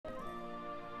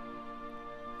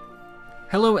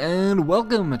Hello and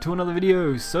welcome to another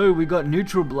video. So we got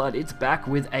Neutral Blood, it's back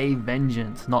with a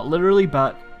vengeance. Not literally,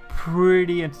 but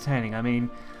pretty entertaining. I mean,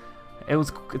 it's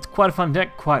quite a fun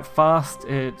deck, quite fast.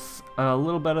 It's a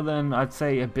little better than I'd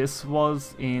say Abyss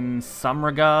was in some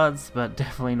regards, but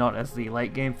definitely not as the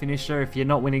late game finisher. If you're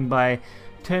not winning by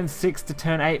turn 6 to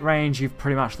turn 8 range, you've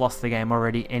pretty much lost the game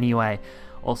already anyway.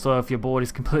 Also, if your board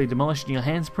is completely demolished and your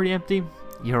hand's pretty empty,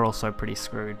 you're also pretty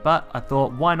screwed. But I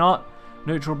thought, why not?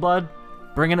 Neutral Blood,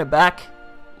 bringing it back.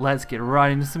 Let's get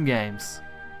right into some games.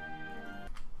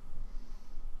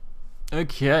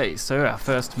 Okay, so our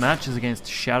first match is against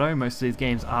Shadow. Most of these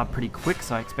games are pretty quick,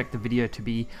 so I expect the video to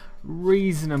be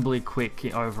reasonably quick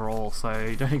overall.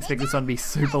 So don't expect this one to be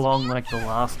super long like the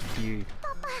last few.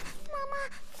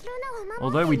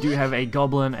 Although we do have a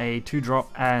Goblin, a 2-drop,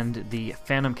 and the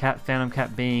Phantom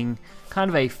Cat being kind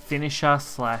of a finisher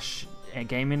slash a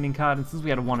game-ending card, and since we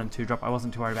had a 1 and 2 drop, I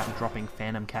wasn't too worried about dropping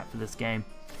Phantom Cat for this game,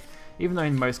 even though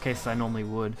in most cases I normally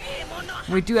would.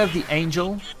 We do have the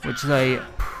Angel, which is a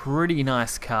pretty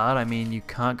nice card. I mean, you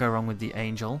can't go wrong with the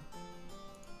Angel.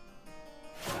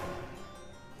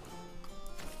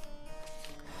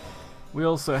 We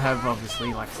also have,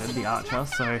 obviously, like I said, the Archer,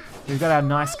 so we've got our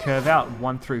nice curve out,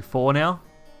 1 through 4 now.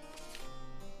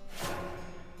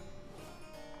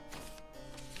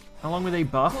 Along with a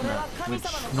Bahamut,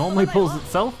 which normally pulls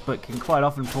itself, but can quite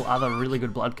often pull other really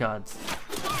good blood cards.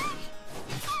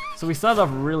 So we started off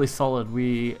really solid.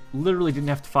 We literally didn't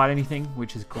have to fight anything,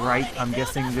 which is great. I'm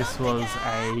guessing this was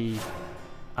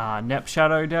a Nep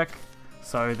Shadow deck,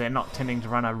 so they're not tending to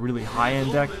run a really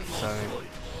high-end deck, so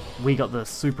we got the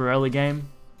super early game,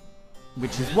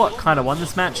 which is what kind of won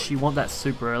this match. You want that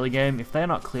super early game. If they're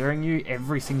not clearing you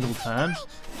every single turn,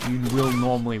 you will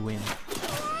normally win.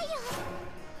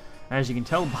 As you can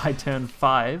tell by turn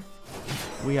 5,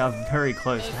 we are very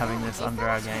close to having this under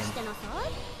our game.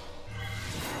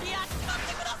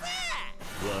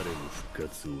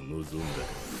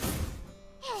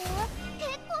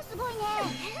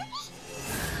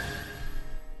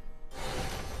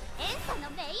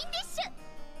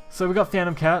 So we got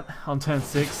Phantom Cat on turn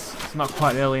 6. It's not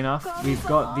quite early enough. We've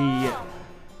got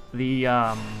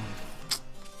the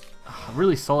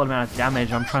really solid amount of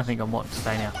damage. I'm trying to think on what to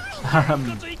say now.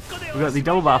 We've got the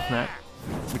double Bahamut,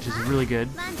 which is really good.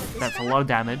 That's a lot of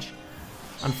damage.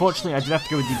 Unfortunately, I did have to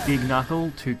go with the Big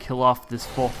Knuckle to kill off this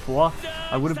 4/4.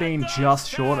 I would have been just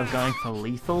short of going for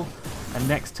lethal. And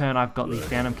next turn, I've got the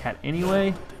Phantom Cat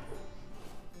anyway,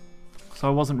 so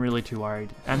I wasn't really too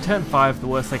worried. And turn 5, the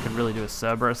worst they could really do is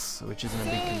Cerberus, which isn't a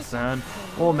big concern.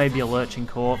 Or maybe a Lurching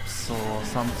Corpse, or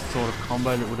some sort of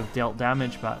combo that would have dealt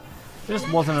damage, but there just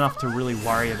wasn't enough to really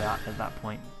worry about at that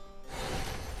point.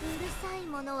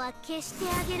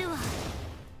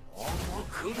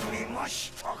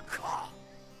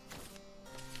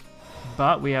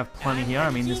 But we have plenty here. I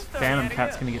mean, this Phantom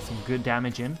Cat's going to get some good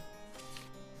damage in.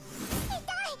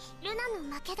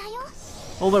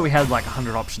 Although we had like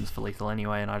 100 options for lethal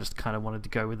anyway, and I just kind of wanted to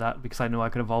go with that because I knew I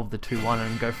could evolve the 2/1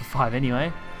 and go for 5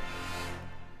 anyway.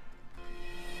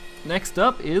 Next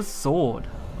up is Sword.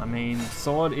 I mean,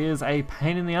 Sword is a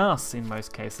pain in the ass in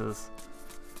most cases.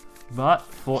 But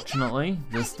fortunately,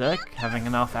 this deck, having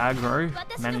enough aggro,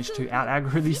 managed to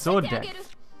out-aggro the Sword deck.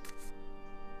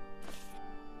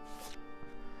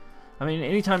 I mean,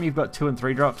 anytime you've got 2 and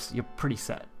 3 drops, you're pretty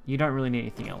set. You don't really need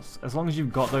anything else. As long as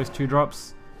you've got those 2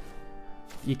 drops,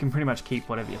 you can pretty much keep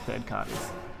whatever your third card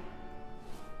is.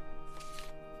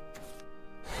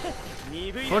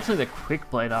 Fortunately, the Quick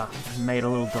Blader made a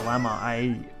little dilemma.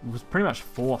 I was pretty much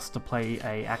forced to play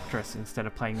a Actress instead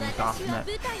of playing the Bahamut,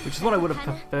 which is what I would have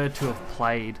preferred to have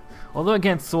played. Although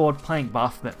against Sword, playing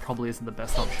Bahamut probably isn't the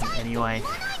best option anyway.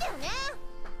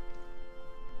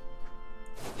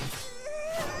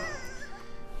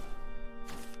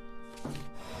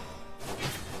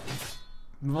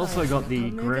 We've also got the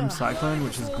Grim Cyclone,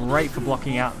 which is great for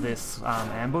blocking out this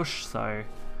ambush, so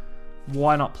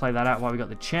why not play that out while we got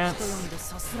the chance?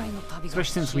 Especially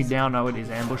since we now know it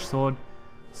is Ambush Sword,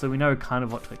 so we know kind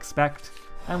of what to expect.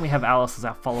 And we have Alice as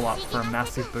our follow-up for a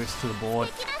massive boost to the board,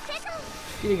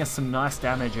 giving us some nice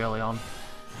damage early on.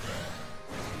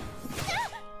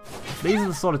 These are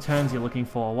the sort of turns you're looking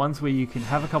for, ones where you can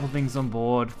have a couple things on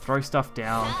board, throw stuff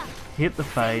down, hit the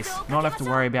face, not have to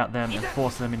worry about them, and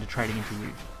force them into trading into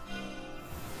you.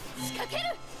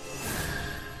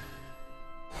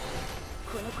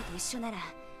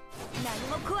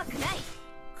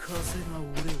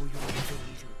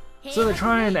 So they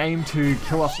try and aim to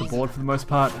kill off the board for the most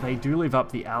part. They do leave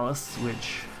up the Alice,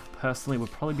 which personally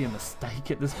would probably be a mistake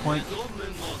at this point.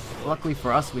 Luckily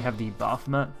for us, we have the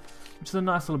Bahamut, which is a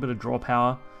nice little bit of draw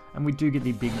power, And we do get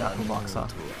the big knuckle boxer.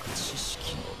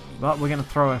 But we're going to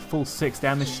throw a full 6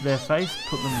 damage to their face,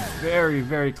 put them very,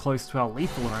 very close to our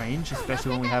lethal range,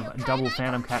 especially when we have a double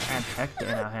Phantom Cat and Hector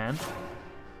in our hand.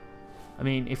 I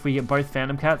mean, if we get both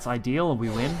Phantom Cats, ideal, and we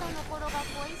win.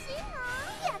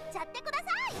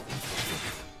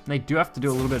 They do have to do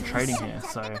a little bit of trading here,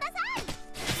 so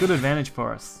good advantage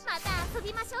for us.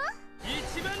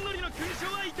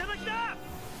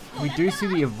 We do see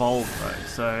the evolve though,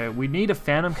 so we need a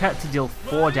Phantom Cat to deal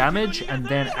 4 damage and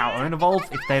then our own evolve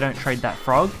if they don't trade that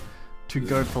frog to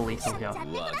go for lethal here.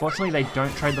 Fortunately they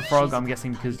don't trade the frog, I'm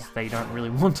guessing because they don't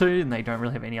really want to and they don't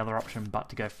really have any other option but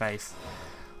to go face.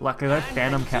 Luckily though,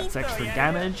 Phantom Cat's extra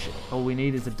damage, all we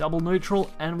need is a double neutral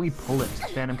and we pull it.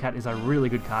 Phantom Cat is a really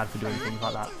good card for doing things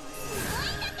like that.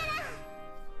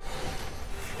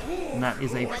 And that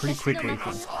is a pretty quick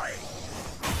lethal.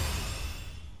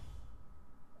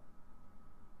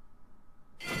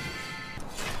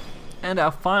 And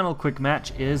our final quick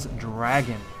match is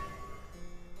Dragon.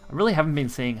 I really haven't been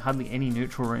seeing hardly any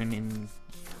neutral rune in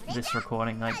this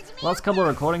recording. Like, last couple of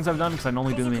recordings I've done, because I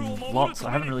normally do them in lots,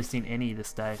 I haven't really seen any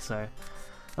this day, so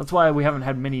that's why we haven't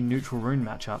had many neutral rune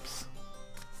matchups.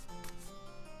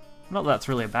 Not that that's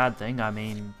really a bad thing, I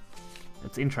mean,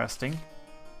 it's interesting.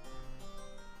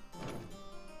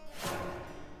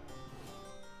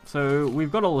 So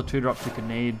we've got all the 2-drops we could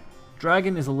need.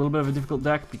 Dragon is a little bit of a difficult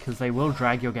deck because they will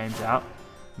drag your games out,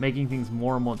 making things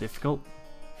more and more difficult.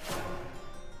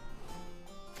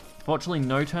 Fortunately,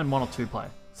 no turn 1 or 2 play,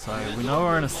 so we know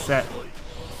we're in a set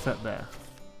there.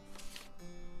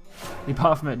 The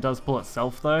Bahamut does pull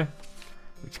itself though,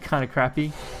 which is kind of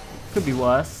crappy. Could be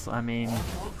worse. I mean,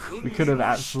 we could have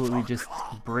absolutely just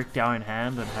bricked our own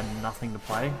hand and had nothing to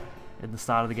play in the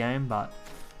start of the game, but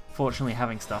fortunately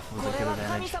having stuff was a good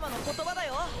advantage.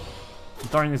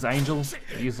 Throwing this angel,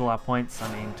 use all our points.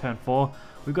 I mean, turn 4,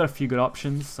 we've got a few good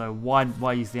options, so why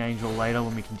use the angel later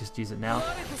when we can just use it now?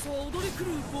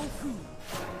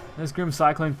 There's Grim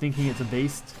Cyclone thinking it's a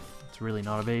beast. It's really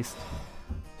not a beast.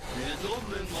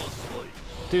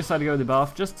 Do decide to go with the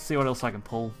buff, just to see what else I can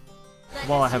pull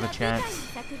while I have a chance.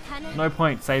 No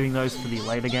point saving those for the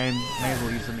later game, may as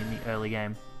well use them in the early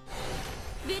game.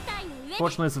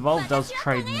 Fortunately, this evolve does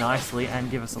trade nicely and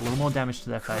give us a little more damage to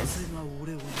their face.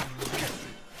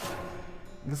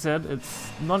 Like I said,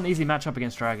 it's not an easy matchup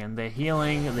against Dragon. They're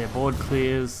healing, their board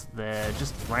clears, they're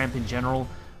just ramp in general.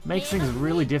 Makes things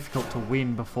really difficult to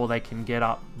win before they can get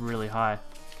up really high.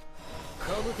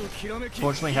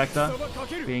 Fortunately, Hector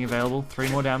being available, 3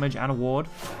 more damage and a ward.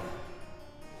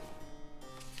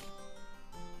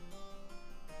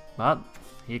 But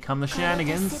here come the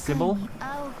shenanigans. Sybil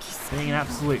being an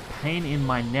absolute pain in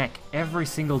my neck every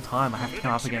single time I have to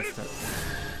come up against it.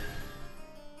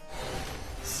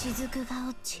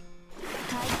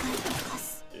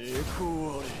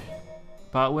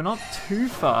 But we're not too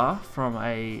far from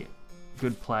a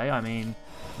good play. I mean,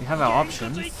 we have our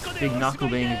options. Big Knuckle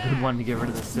being a good one to get rid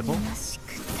of the Sybil.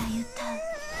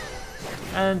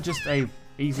 And just a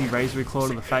easy Razory Claw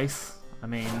to the face. I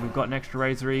mean, we've got an extra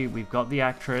Razory, we've got the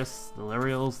Actress, the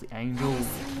Lirials, the Angel.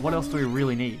 What else do we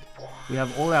really need? We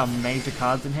have all our major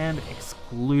cards in hand,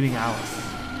 excluding Alice.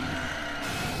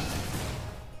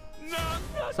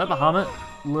 So Bahamut,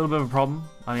 a little bit of a problem.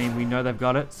 I mean, we know they've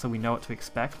got it, so we know what to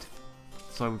expect.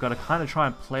 So we've got to kind of try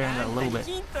and play on it a little bit.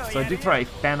 So I do throw a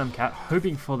Phantom Cat,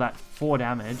 hoping for that 4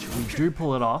 damage. We do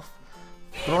pull it off,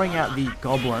 throwing out the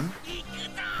Goblin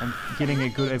and getting a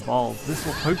good evolve. This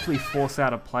will hopefully force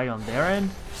out a play on their end.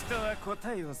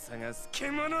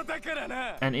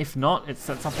 And if not, it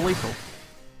sets up lethal.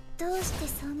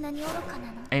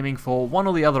 Aiming for one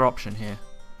or the other option here.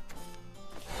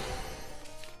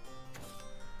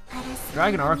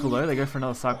 Dragon Oracle though, they go for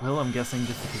another Cycle Hill, I'm guessing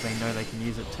just because they know they can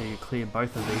use it to clear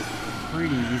both of these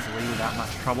pretty easily without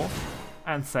much trouble.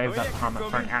 And save that Bahamut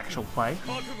for an actual play.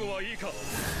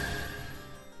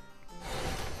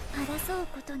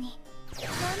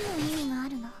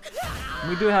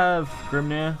 We do have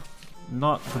Grimnir,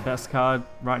 not the best card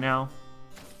right now.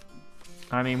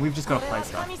 I mean, we've just got to play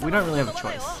stuff. We don't really have a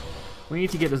choice. We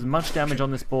need to get as much damage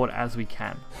on this board as we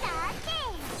can.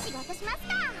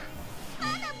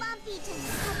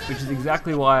 Which is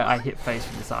exactly why I hit face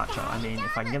with this Archer. I mean,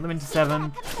 if I can get them into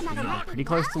 7, we can get pretty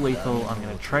close to lethal. I'm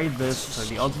going to trade this, so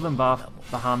the odds of them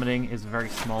Bahamuting is very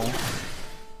small.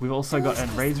 We've also got a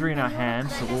Razory in our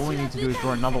hand, so all we need to do is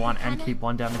draw another one and keep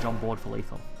 1 damage on board for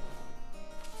lethal.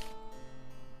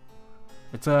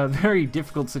 It's a very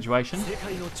difficult situation.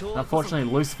 Unfortunately,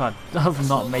 Lucifer does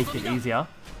not make it easier.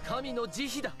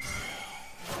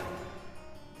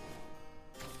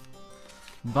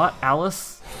 But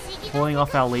Alice pulling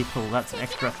off our lethal. That's an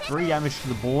extra 3 damage to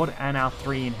the board and our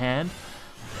 3 in hand.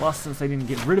 Plus, since they didn't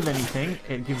get rid of anything,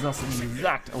 it gives us an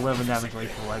exact 11 damage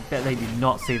lethal. I bet they did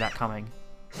not see that coming.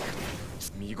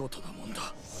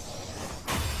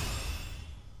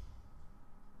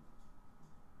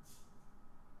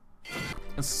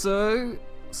 So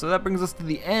that brings us to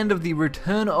the end of the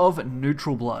Return of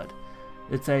Neutral Blood.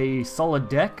 It's a solid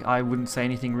deck. I wouldn't say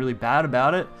anything really bad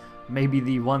about it. Maybe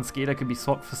the one Skeeter could be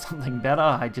swapped for something better.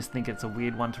 I just think it's a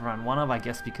weird one to run one of, I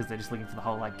guess because they're just looking for the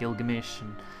whole like Gilgamesh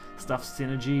and stuff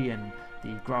synergy, and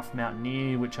the Gruff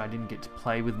Mountaineer, which I didn't get to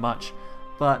play with much.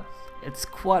 But it's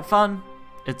quite fun.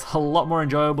 It's a lot more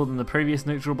enjoyable than the previous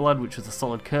Neutral Blood, which was a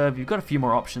solid curve. You've got a few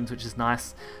more options, which is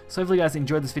nice. So hopefully you guys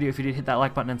enjoyed this video. If you did, hit that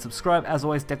like button and subscribe. As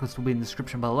always, deck list will be in the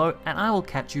description below, and I will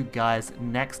catch you guys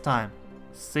next time.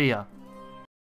 See ya.